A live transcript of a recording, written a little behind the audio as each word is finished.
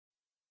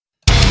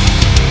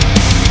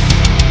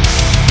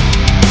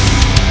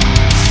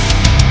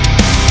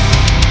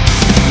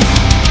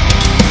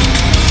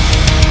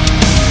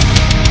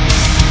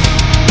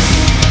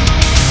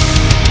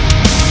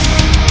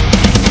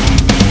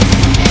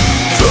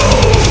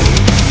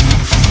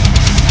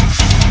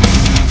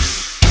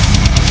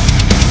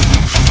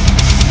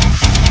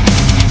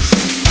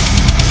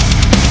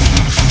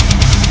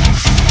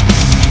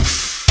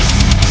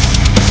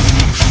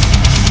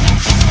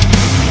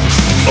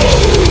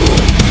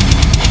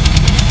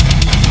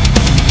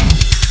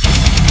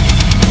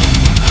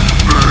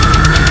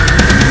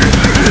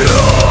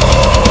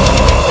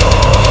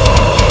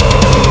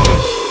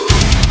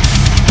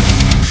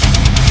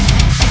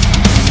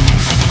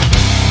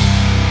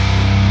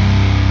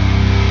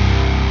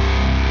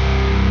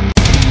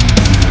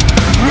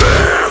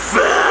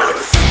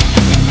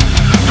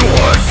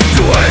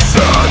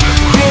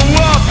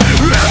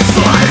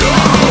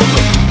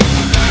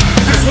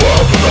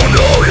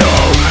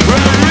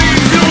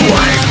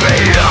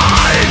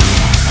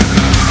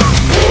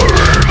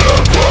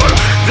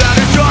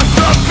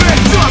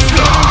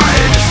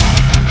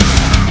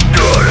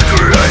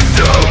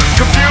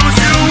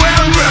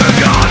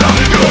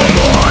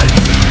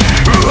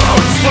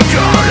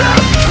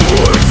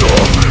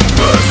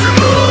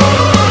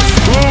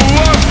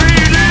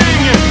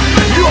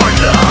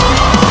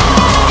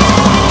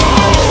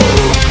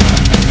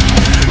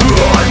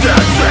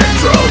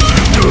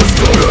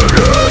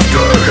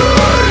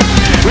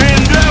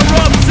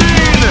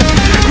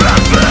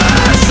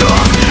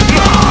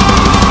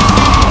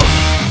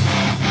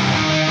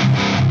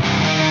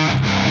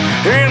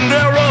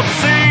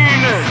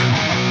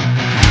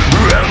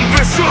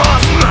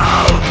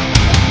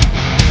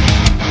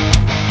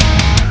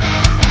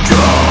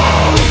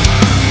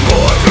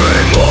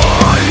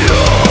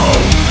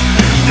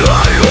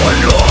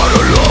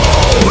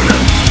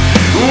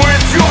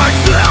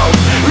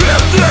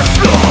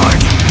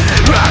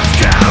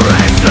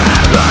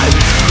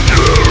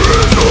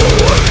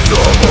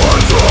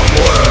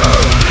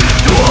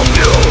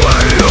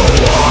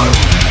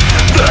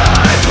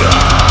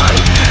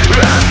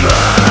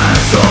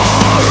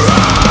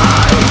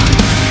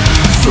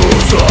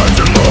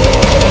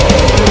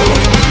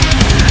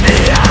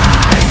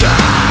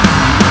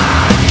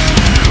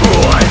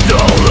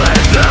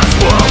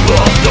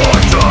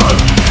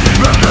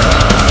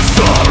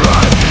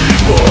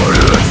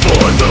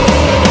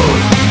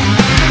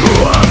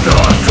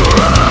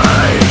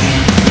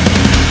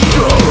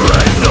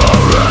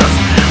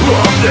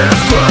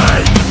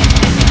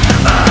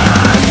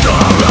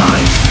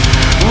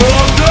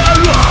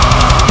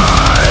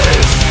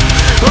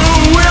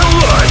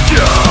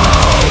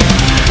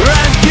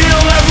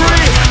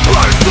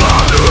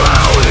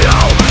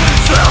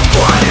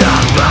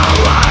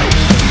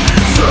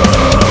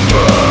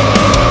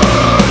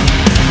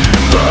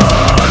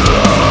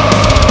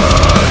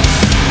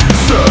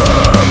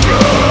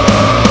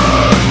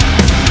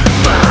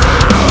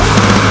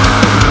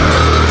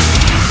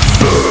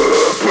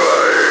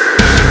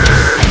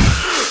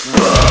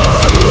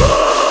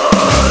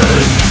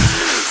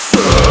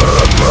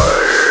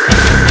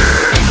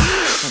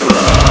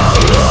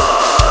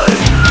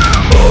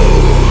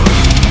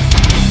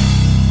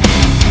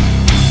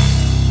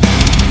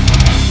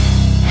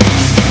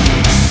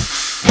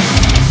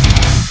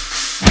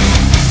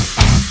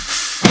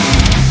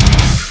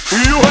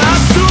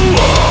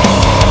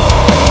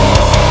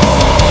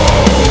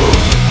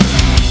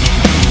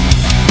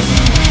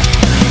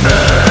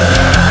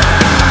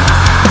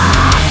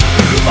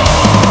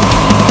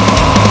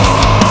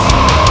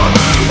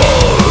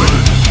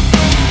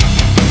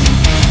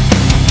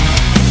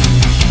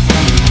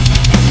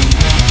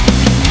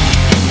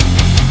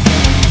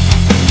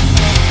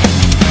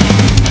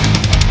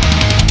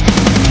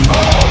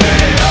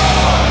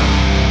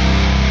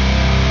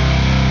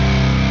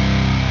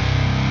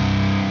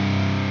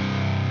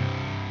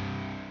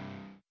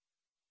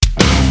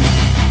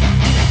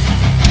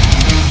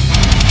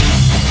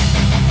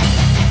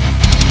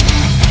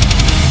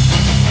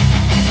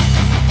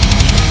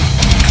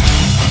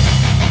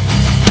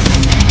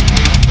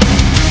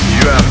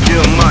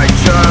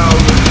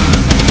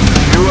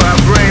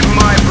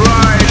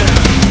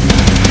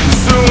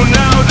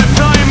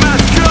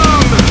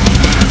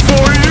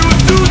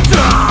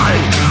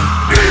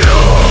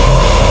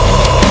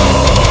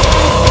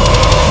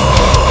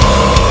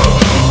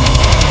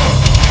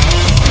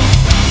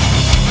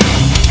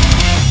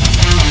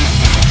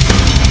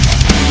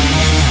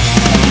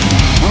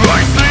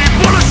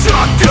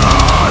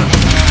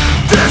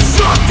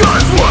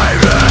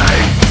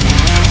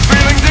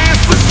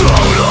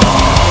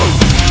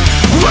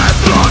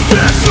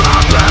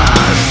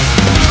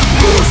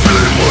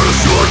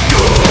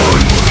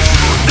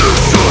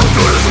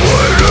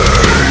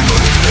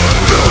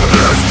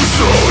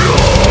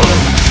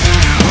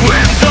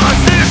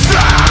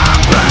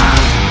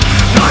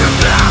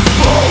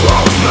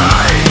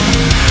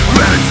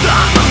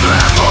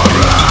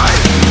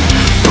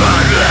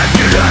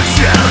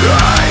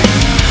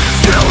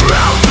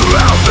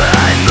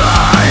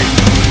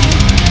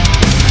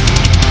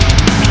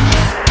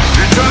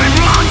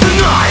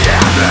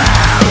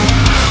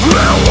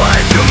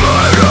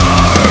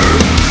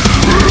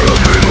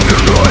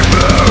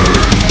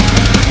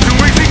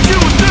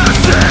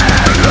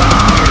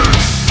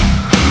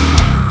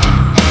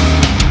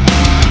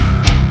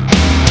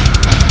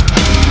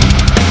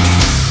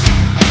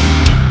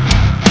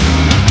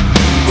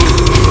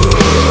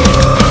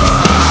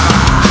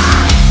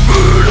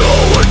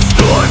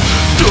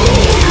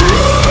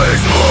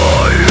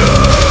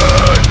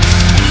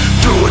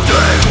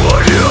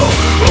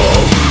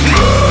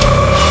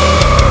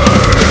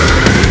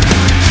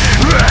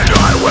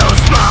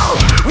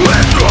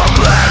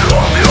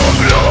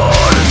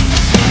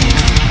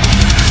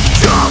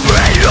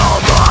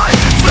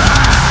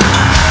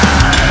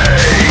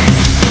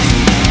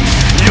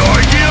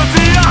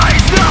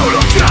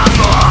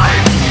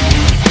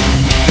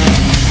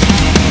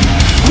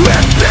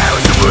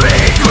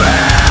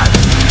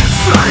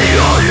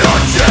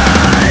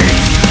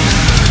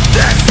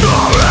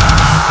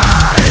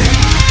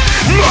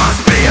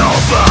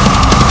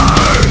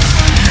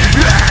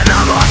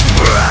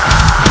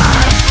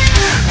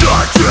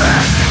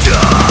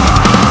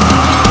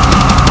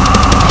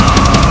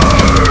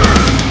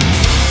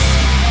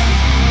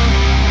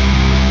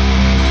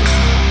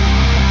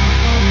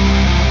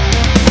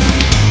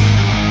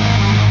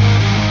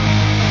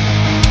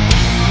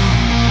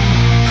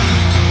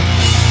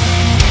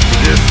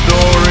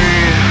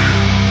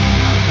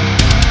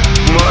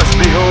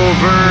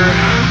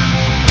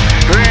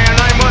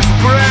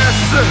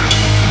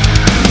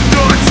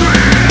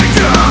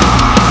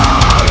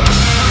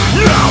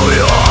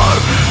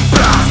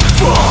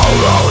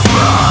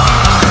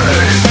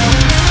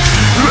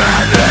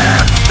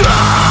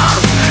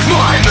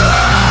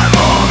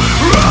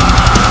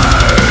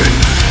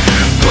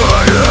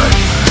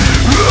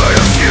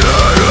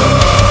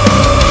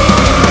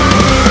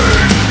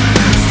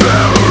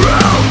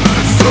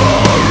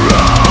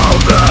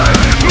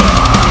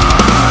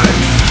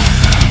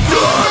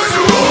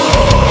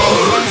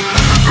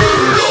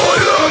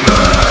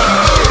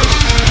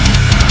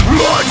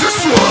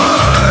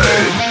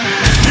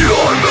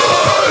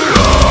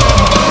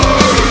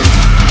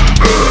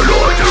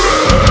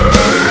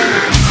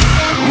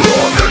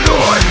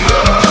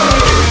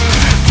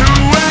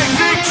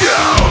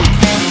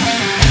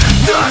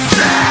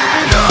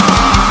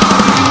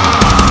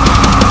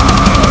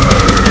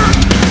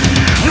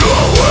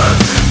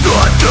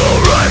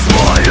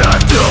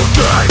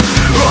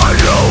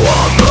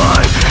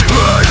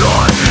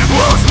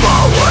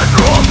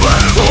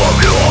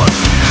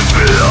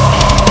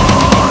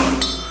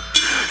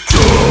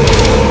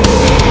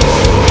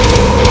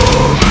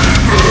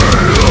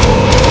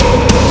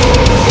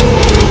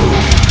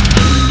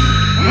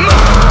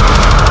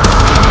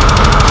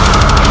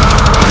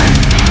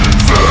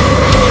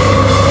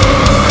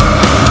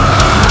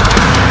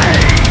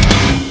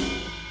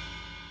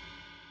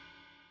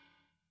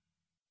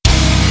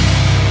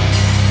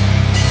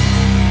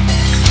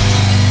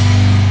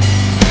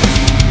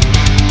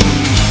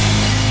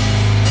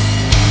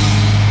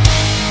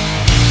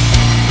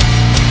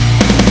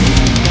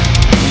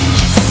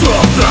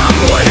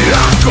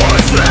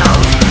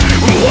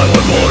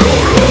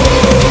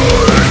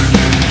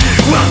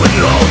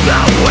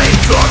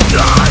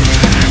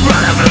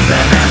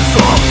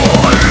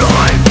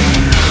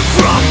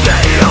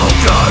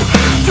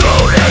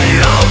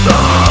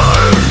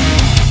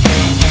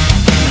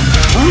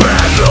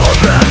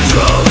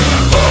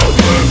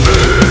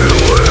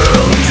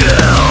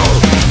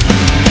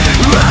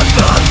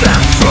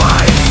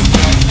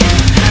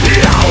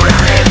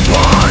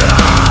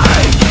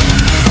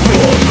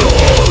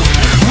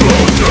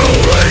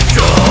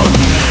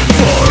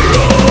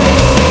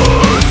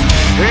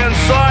In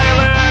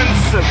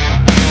silence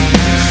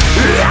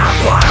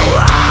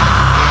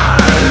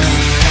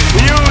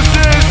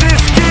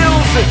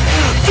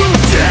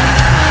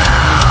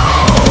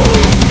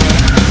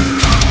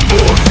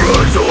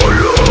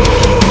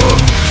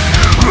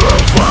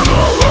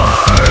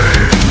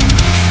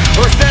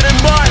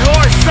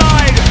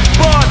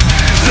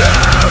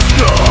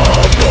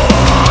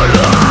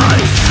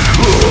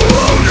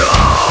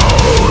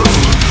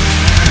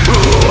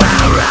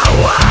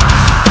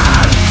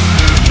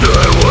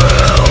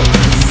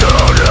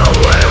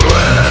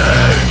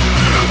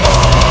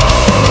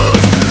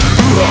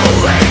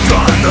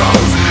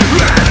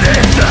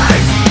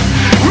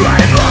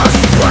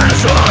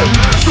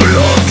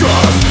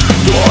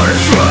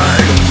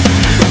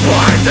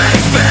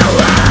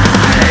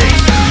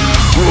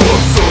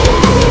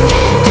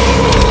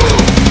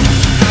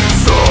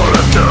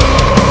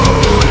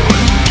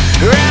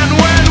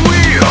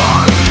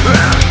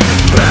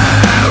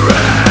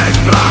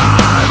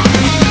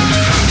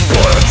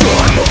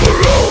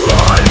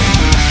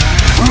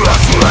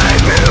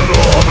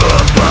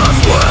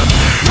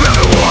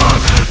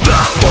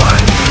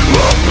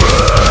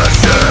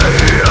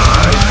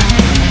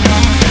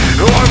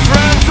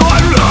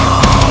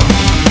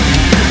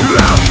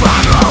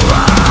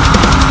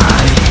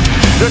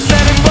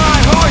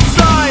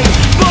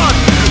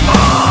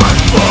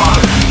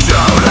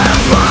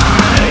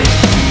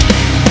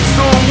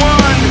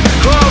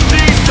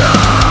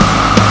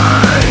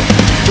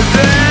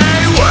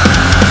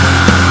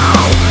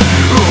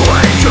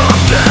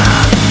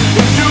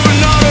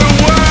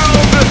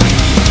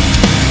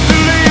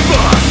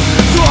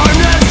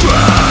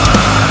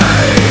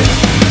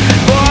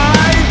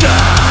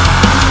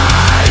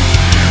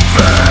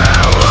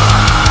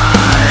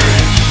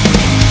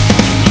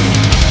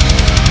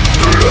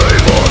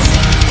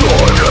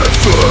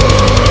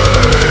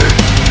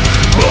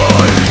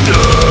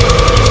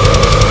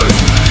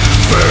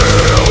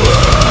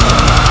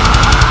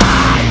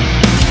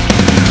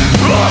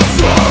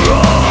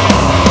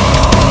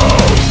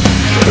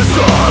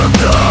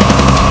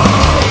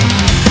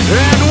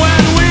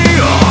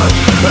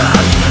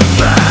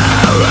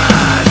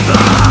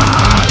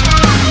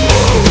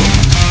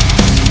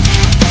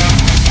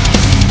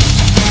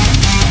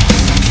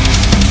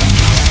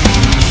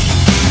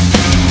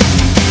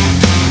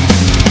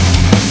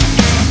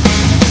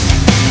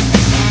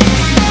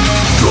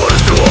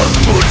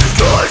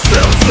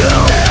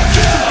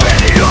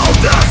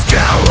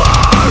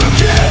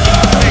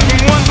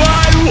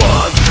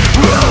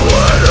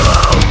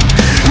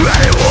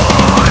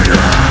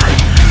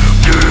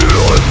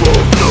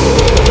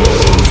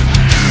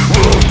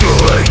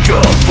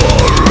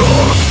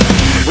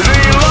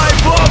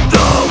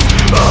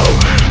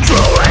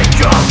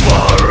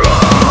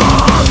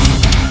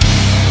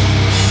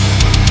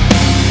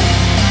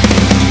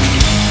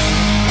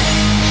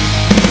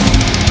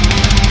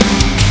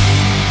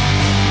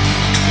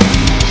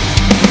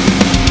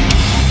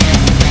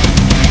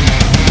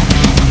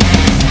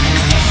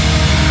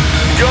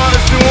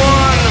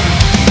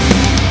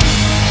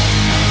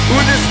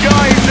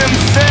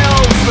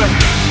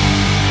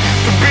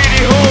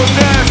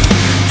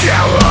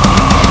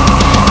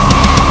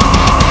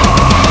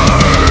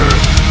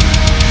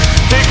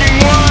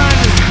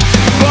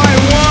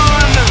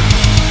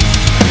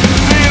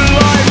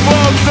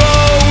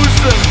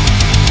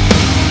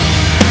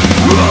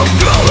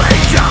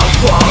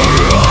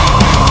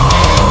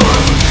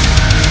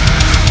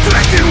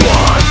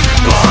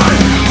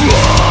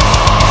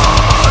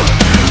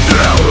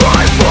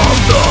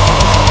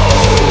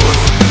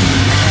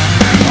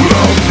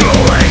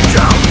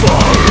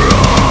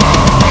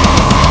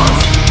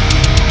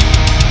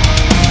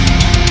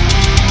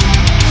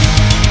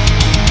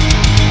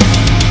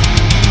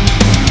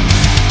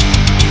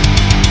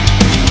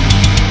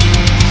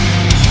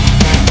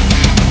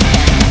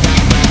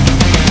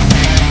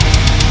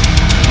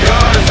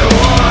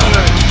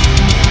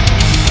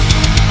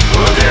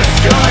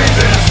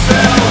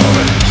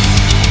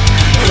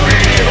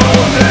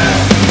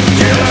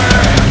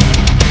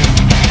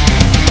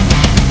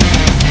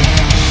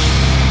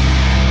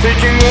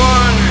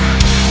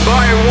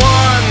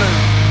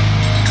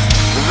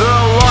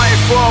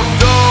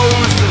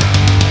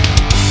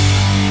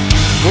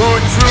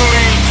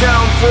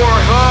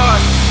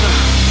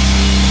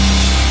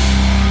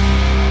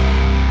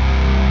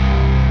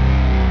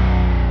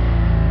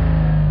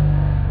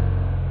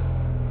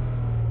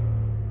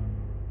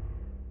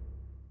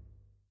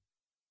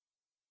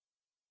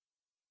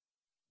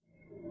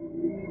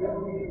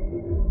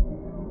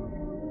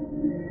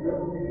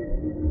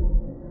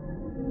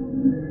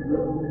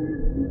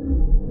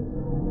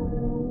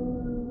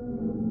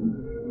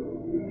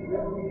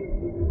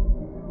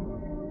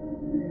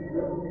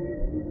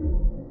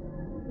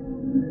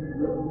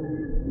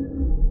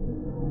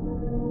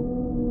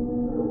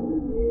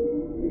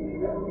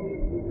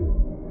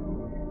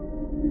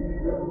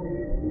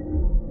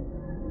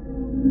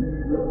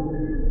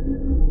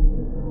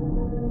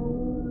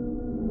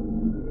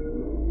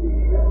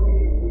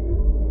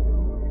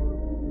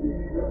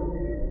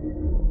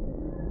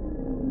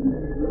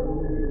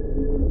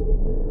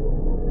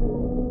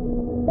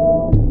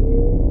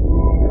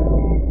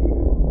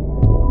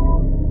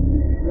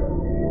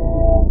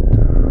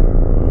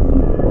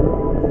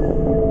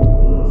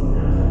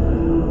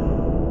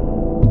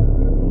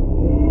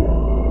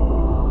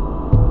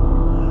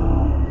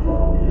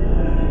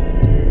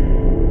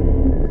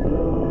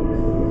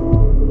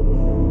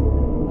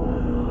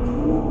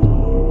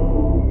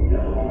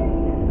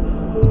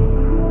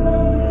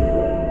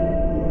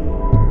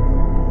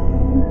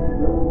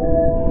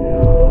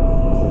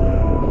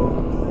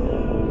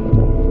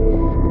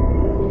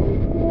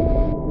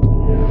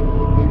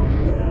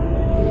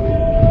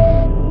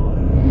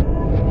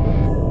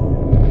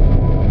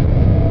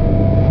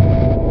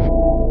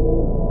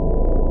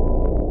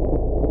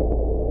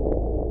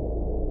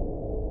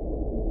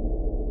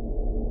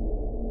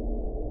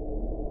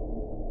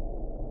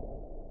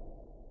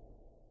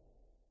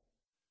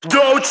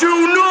Don't you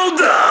know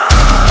that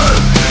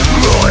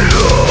I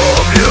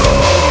love you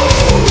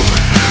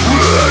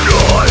and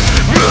I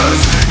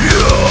miss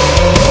you?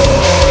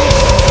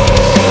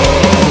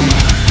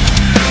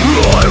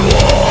 I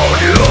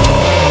want you.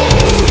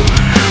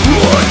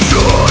 What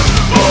should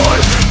I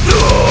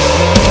do?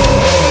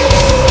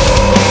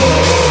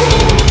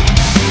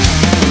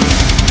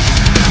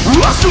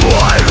 As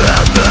I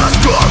live this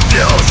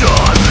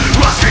confusion,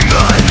 asking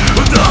me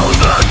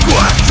 1,000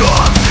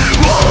 questions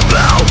all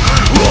about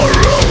our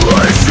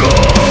relation.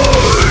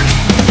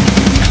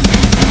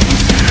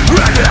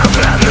 And if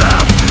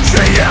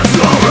she is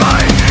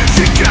alright,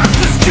 she can't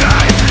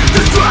escape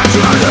the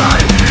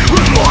tragedy.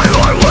 With my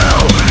heart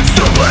will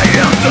still be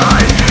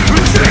empty.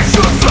 She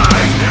should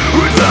face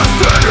her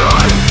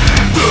destiny.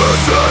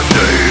 This is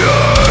the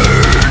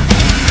end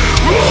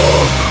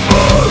of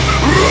my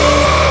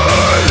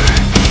reign.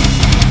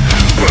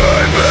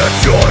 Baby,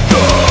 it's your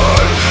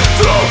turn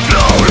to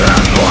float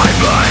in my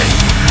veins.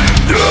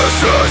 This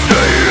is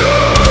the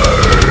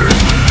end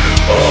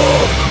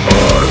of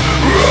my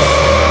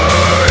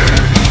reign.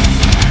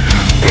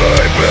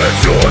 Baby,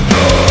 it's your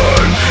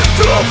turn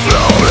to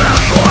float in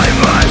my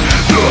veins.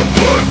 The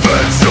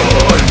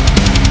perfection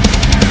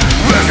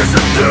reaches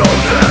until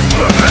this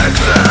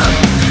perfection.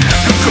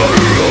 You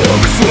gotta roll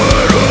me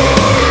sweater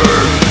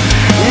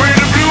with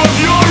the blue of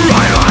your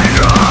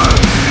eyeliner.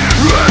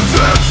 It's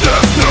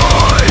this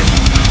night.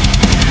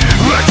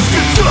 I just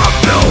can't stop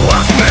to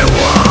ask me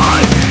why.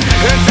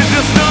 It's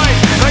this night.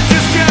 I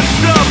just can't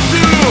stop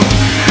to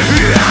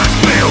ask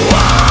me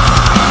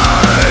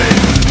why.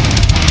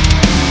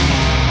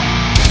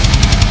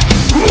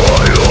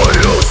 Why are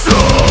you so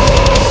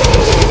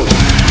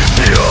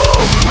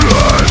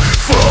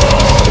beautiful?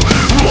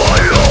 Why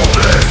all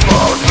these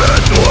months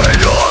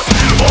between us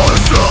are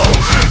so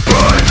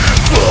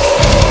painful?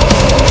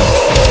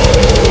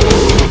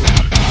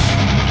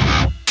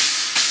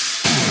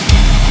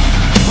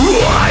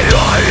 Why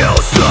are you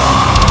so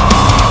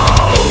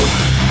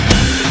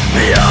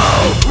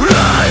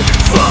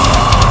beautiful?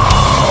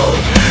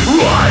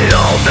 Why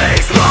all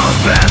these months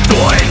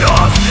between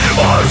us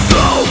are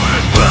so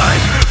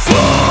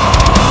painful?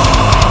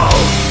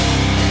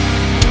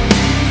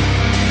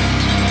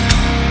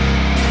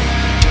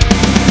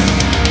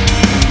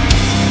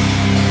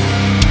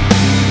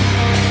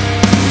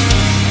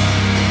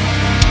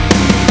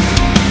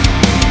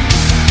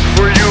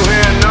 For you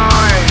and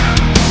I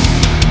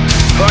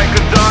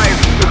could dive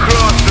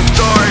across the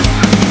stars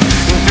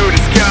into the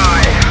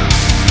sky.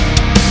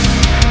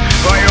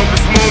 I hope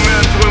this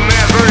moment will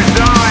never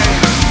die.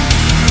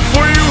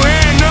 For you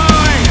and I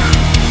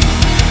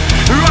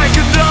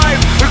could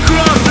dive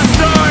across the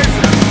stars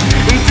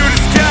into the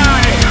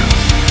sky.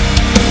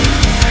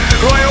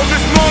 I hope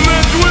this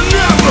moment will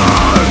never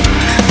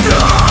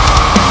die.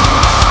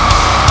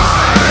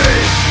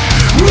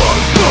 Oh,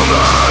 this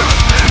moment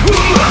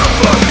will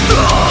never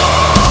die.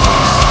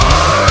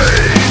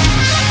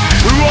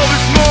 Oh,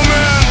 this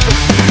moment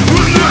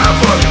will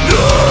never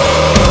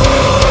die.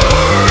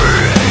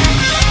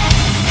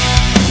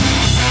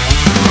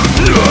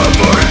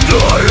 Never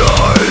die.